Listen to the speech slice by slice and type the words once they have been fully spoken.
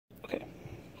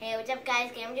Hey, what's up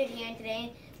guys, Gamer Dude here, and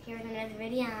today, here's another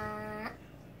video.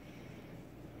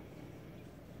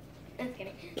 Just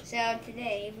kidding. So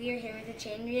today, we are here with a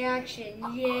chain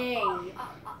reaction, yay!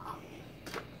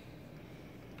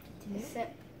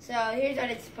 So here's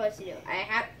what it's supposed to do.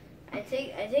 I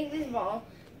take this ball,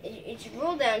 it should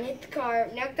roll down, hit the car,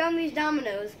 knock down these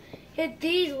dominoes, hit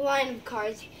these line of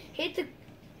cars, hit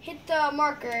the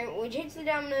marker, which hits the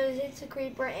dominoes, hits the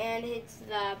creeper, and hits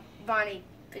the Bonnie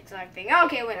Pixar thing.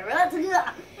 Okay, whatever. Let's go.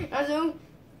 Also,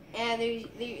 and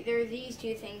there are these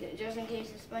two things, just in case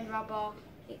the SpongeBob ball,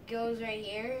 it goes right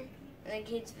here, and then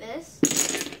hits this.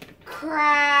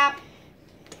 Crap.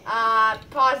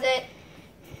 Pause it.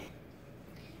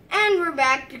 And we're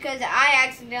back because I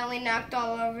accidentally knocked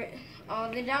all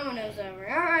the dominoes over.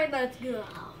 Alright, let's go.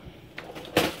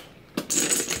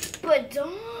 But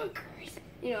donkers.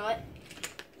 You know what?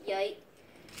 Yikes.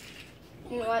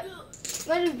 You know what?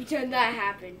 Let's pretend that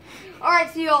happened.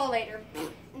 Alright, see you all later.